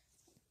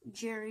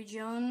Jerry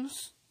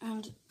Jones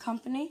and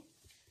company.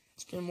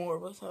 It's been more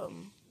with,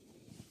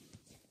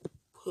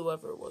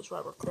 whoever it was,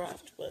 Robert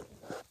Kraft, but...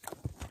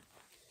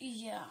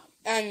 Yeah.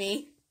 I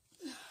mean...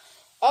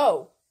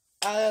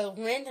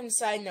 random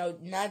side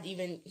note, not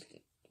even...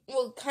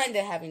 Well, kind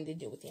of having to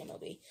do with the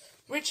MLB.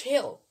 Rich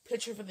Hill,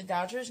 pitcher for the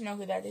Dodgers, know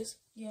who that is?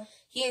 Yeah.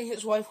 He and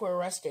his wife were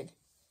arrested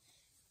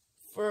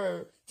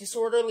for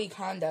disorderly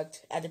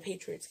conduct at a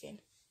Patriots game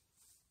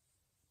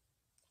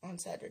on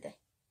Saturday.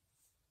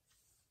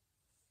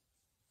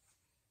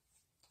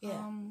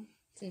 Yeah,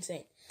 it's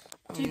insane.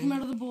 Take him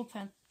out of the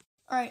bullpen.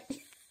 All right,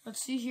 let's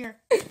see here.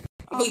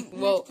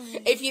 Well,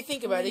 if you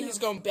think about it, he's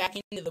going back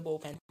into the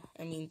bullpen.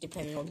 I mean,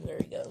 depending on where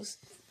he goes.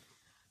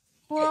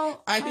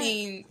 Well, I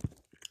mean,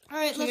 all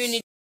right,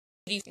 community.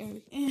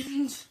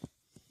 And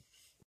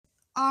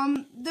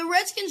the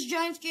Redskins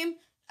Giants game.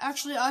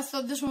 Actually, I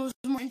thought this one was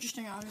more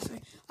interesting.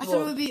 Obviously, I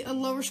thought it would be a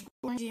lower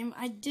scoring game.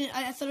 I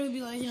thought it would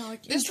be like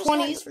like This was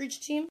 20s for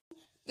each team.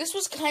 This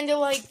was kind of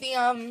like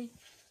the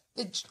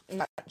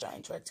not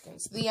Giants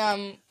Redskins.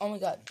 Oh my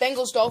God,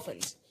 Bengals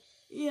Dolphins.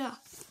 Yeah.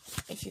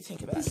 If you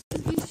think about it.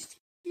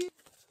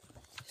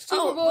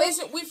 Super Bowl.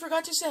 Listen, we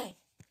forgot to say,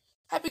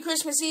 Happy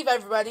Christmas Eve,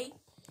 everybody.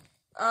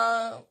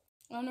 I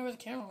don't know where the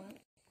camera went.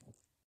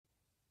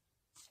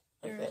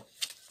 Okay.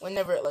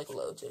 Whenever it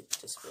loads, it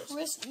disappears.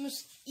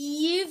 Christmas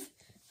Eve.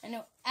 I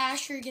know,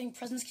 Asher, you're getting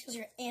presents because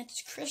your aunt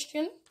is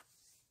Christian.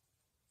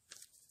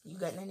 You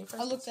got any presents?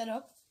 I looked that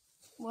up.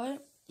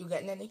 What? You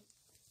got any?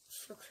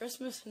 For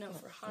Christmas? No,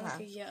 for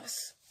Hanukkah,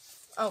 yes.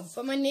 Oh.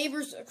 But my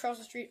neighbors across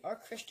the street are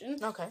Christian.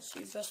 Okay. So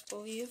you best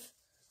believe.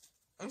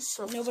 I'm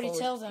so Nobody cold.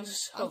 tells them.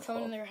 So I'm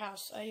coming cold. in their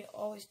house. I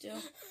always do.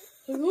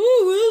 Like,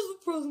 oh, where's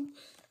the present?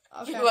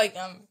 Okay. You're like,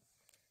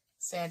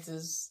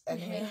 Santa's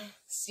enemy. Yeah.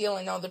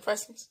 Stealing all the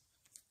presents.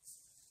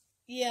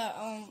 Yeah,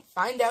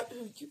 Find out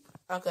who you...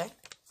 Okay.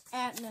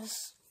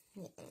 Atlas.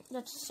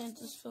 That's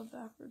Santa's spelled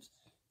backwards.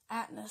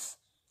 Atlas.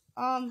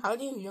 How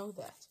do you know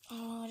that?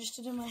 Oh, I just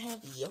did it in my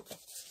head. Yeah, okay.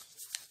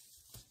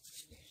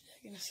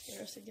 They're gonna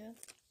scare us again.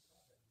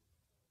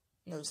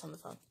 No, it's on the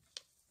phone.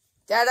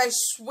 Dad, I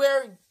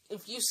swear,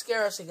 if you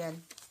scare us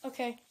again...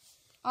 Okay.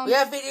 We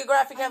have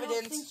videographic I don't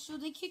evidence. think so.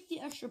 They kicked the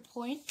extra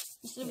point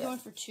instead of Yeah. going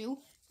for 2.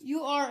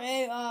 You are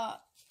a,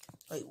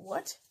 Wait,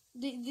 what?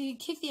 They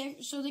kicked the...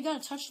 So they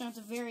got a touchdown at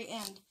the very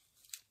end.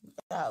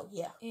 Oh,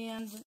 yeah.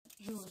 And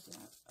who was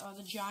that?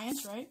 The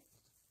Giants, right?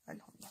 I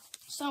don't know.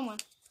 Someone.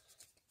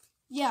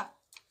 Yeah.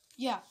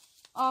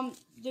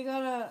 They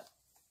got a.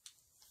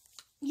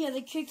 Yeah,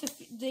 they kicked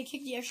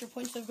the extra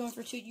point instead of going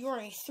for 2. You are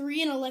a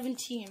 3-11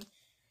 team.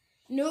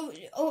 No,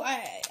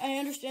 I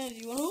understand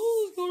you.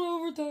 Let's go to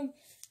overtime,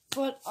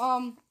 but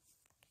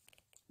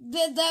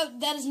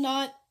that is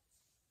not.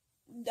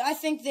 I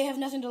think they have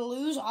nothing to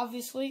lose,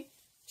 obviously,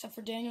 except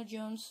for Daniel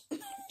Jones.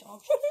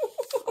 Dog.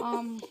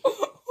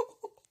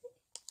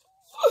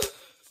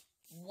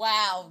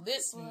 Wow,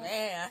 this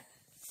man.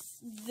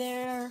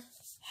 There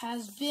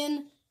has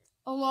been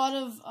a lot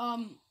of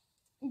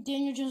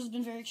Daniel Jones has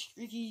been very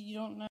streaky. You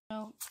don't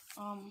know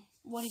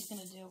what he's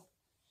gonna do.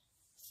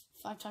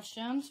 5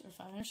 touchdowns or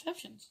 5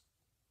 interceptions.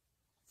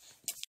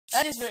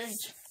 That is very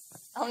true.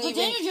 But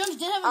Daniel Jones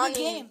did have a good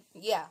game.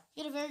 Yeah.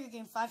 He had a very good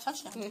game. 5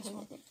 touchdowns.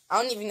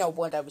 I don't even know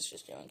what I was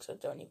just doing, so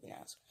don't even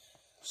ask.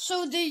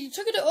 So they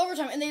took it to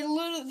overtime, and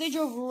they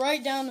drove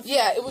right down the field.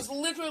 Yeah, it was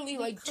literally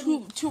like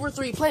two or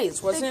three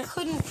plays, wasn't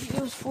it?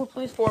 It was 4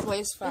 plays. 4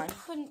 plays, fine. They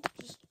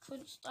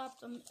couldn't stop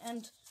them,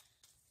 and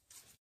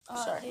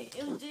Sorry.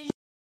 they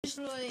just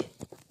really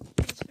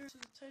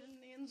tight in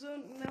the end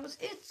zone, and that was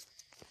it.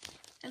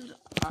 And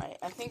Alright,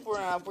 I think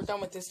we're done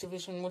with this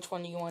division. Which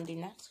one do you want to do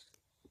next?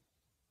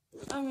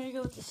 I'm gonna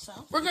go with the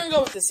South. We're gonna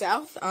go with the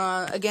South.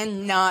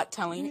 Again, not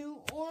telling him.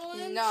 New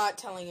Orleans. Not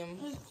telling him.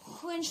 Has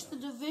clinched the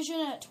division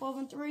at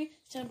 12-3.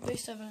 Tampa Bay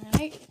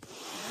 7-8.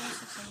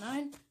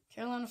 6-9.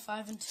 Carolina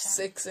 5-10.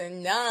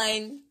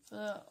 6-9.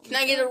 Can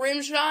Can I get a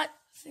rim shot?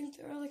 I think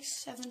there are like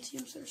 7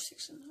 teams that are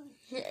 6-9.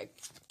 Yeah.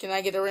 Can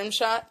I get a rim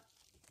shot?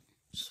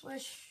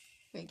 Swish.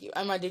 Thank you.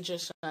 I might have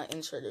just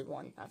inserted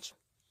one. Not sure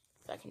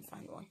if I can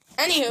find one.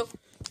 Anywho.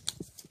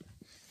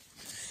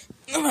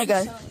 Oh my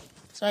god.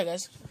 Sorry,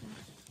 guys.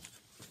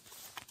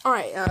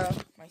 Alright,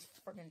 my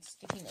fucking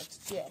sticky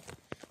notes. Yeah.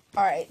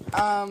 Alright,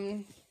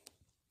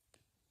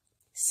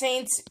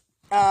 Saints,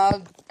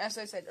 as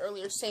I said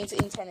earlier, Saints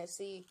in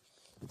Tennessee,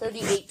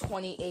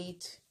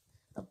 38-28.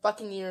 The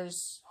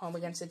Buccaneers home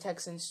against the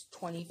Texans,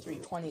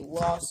 23-20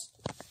 loss.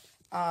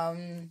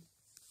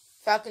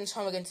 Falcons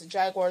home against the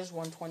Jaguars,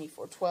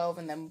 124-12.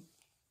 And then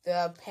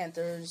the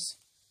Panthers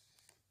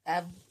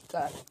have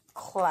got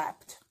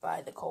clapped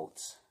by the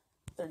Colts,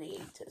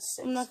 38-6.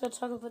 I'm not going to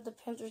talk about the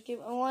Panthers game.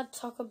 I want to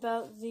talk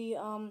about the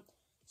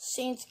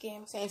Saints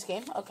game. Saints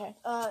game? Okay.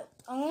 I'm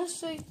going to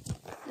say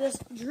this.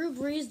 Drew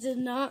Brees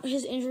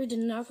his injury did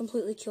not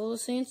completely kill the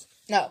Saints.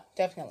 No,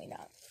 definitely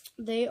not.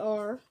 They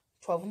are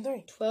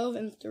 12-3.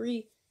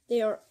 12-3.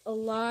 They are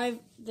alive.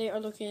 They are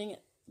looking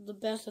at the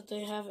best that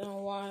they have in a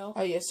while.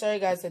 Oh, yeah. Sorry,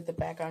 guys, that the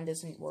background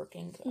isn't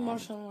working.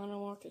 Marshawn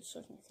Lattimore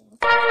second.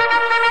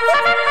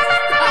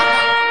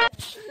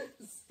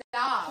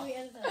 Stop. Can we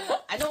edit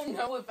that? I don't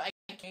know if I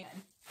can.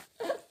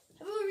 How about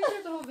we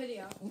restart the whole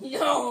video?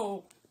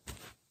 No.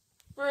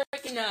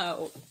 Frick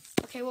no.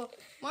 Okay, well,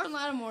 Marshawn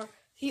Lattimore,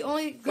 he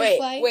only could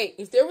play. Wait.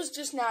 If there was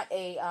just not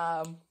a,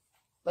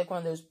 like one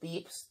of those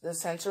beeps, the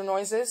sensor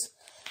noises,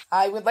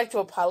 I would like to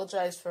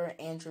apologize for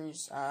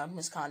Andrew's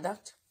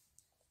misconduct.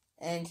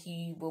 And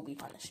he will be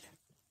punished.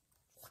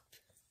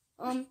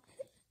 But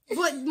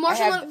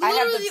Marshawn,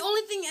 literally the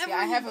only thing ever. Yeah,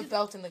 I have a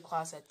belt in the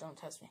closet. Don't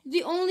test me.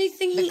 The only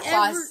thing The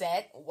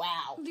closet.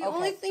 Wow. The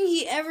only thing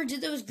he ever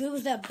did that was good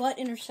was that butt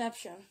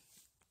interception.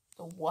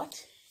 The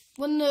what?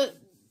 When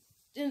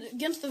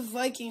against the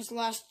Vikings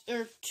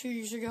 2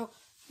 years ago,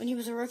 when he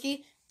was a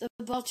rookie, the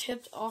ball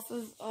tipped off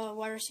of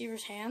wide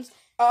receiver's hands.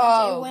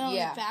 Oh, and it went on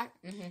yeah. his back.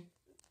 Mm-hmm.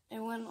 It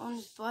went on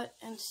his butt,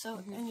 and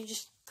and he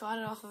just got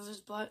it off of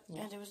his butt,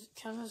 and it was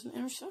counted as an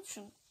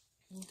interception.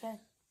 Okay.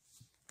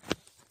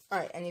 All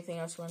right. Anything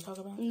else you want to talk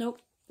about?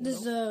 Nope. This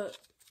is the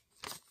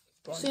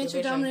Saints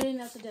are dominating.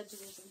 That's a dead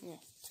division. Yeah.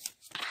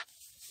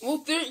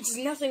 Well, there's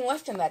nothing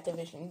left in that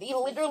division. The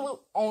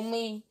literal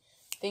only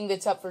thing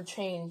that's up for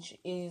change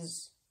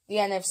is the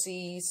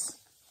NFC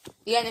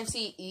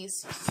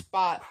East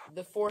spot,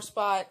 the 4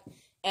 spot,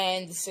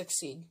 and the 6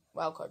 seed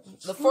wild card.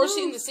 The 4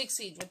 seed and the 6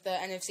 seed with the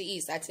NFC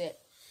East. That's it.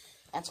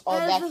 That's all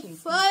that can be.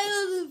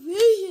 Final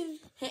division.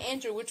 Hey,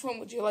 Andrew, which one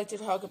would you like to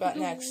talk about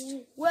next?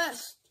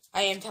 West.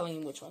 I am telling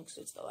you which one because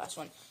it's the last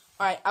one.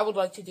 All right, I would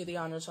like to do the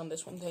honors on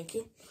this one. Thank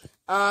you.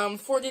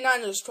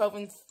 49ers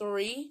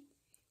 12-3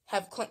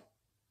 have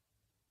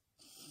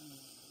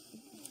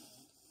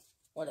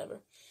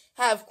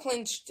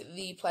clinched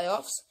the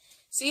playoffs.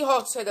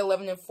 Seahawks at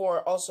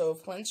 11-4 also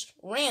have clinched.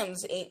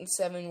 Rams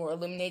 8-7 were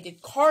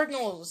eliminated.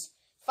 Cardinals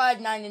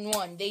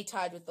 5-9-1. They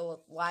tied with the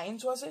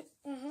Lions, was it?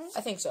 Mm-hmm. I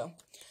think so.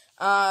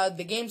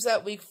 The games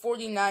that week: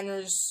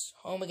 49ers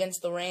home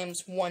against the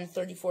Rams, won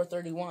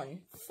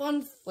 34-31.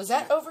 Fun. Was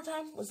that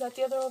overtime? Was that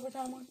the other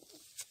overtime one?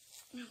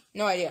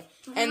 No idea.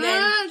 And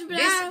then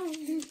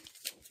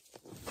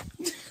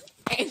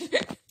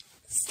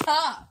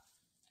Stop.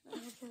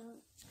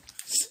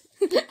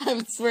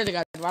 I swear to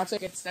God, watch it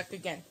get stuck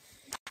again.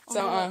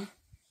 So,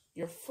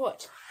 your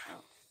foot.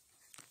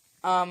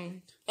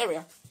 There we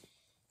go.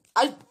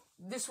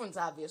 This one's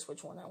obvious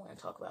which one I want to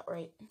talk about,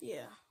 right?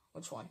 Yeah.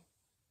 Which one?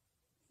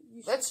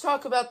 Let's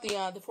talk about the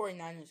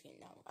 49ers game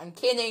now. I'm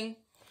kidding.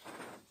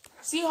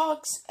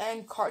 Seahawks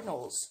and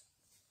Cardinals.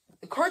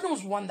 The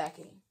Cardinals won that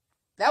game.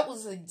 That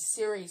was a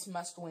serious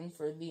must-win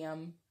for the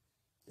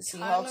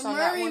Seahawks on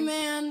that one.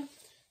 Man.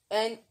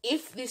 And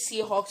if the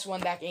Seahawks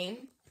won that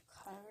game,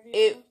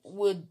 it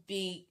would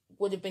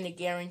have been a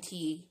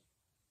guarantee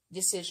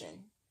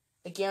decision.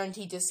 A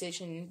guaranteed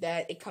decision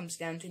that it comes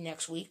down to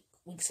next week,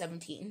 week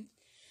 17.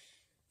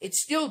 It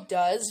still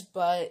does,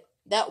 but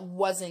that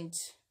wasn't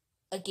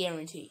a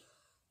guarantee.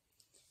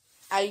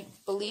 I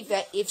believe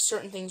that if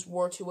certain things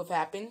were to have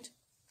happened,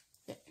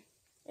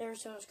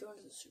 Arizona's going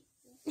to the Super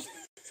Bowl.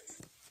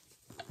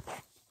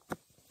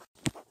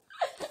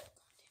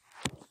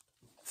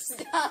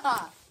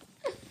 Stop.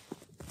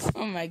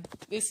 Oh my,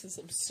 this is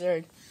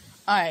absurd.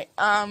 Alright,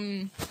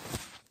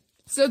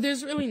 so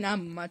there's really not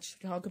much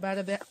to talk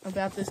about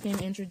this game.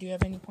 Andrew, do you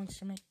have any points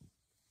to make?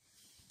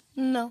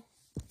 No.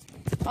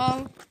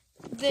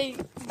 They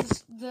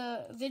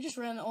just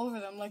ran over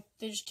them, like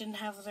they just didn't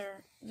have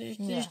they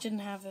just didn't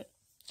have it.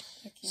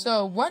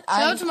 So what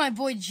Shout out to my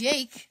boy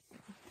Jake.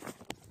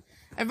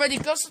 Everybody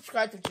go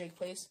subscribe to Jake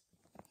Plays.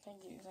 Thank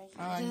you.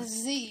 With a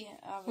Z.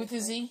 With a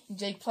Z,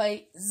 Jake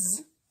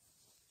Plays.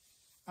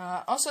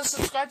 Also,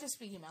 subscribe to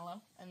Speaky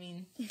Mellow. I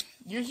mean,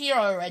 you're here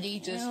already.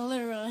 Just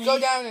literally go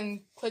down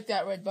and click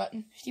that red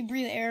button. If you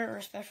breathe air, or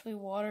especially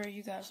water,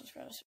 you gotta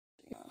subscribe.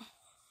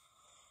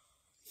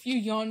 If you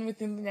yawn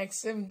within the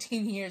next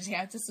 17 years, you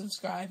have to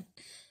subscribe.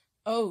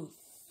 Oh.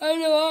 I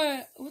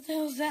know. What the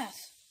hell is that?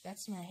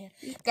 That's my hair.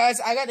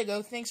 Guys, I gotta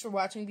go. Thanks for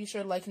watching. Be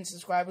sure to like and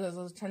subscribe.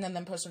 Turn on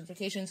them post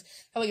notifications.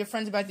 Tell your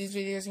friends about these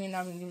videos. And you're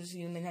not going to see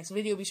you in the next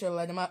video. Be sure to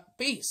light them up.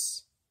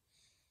 Peace.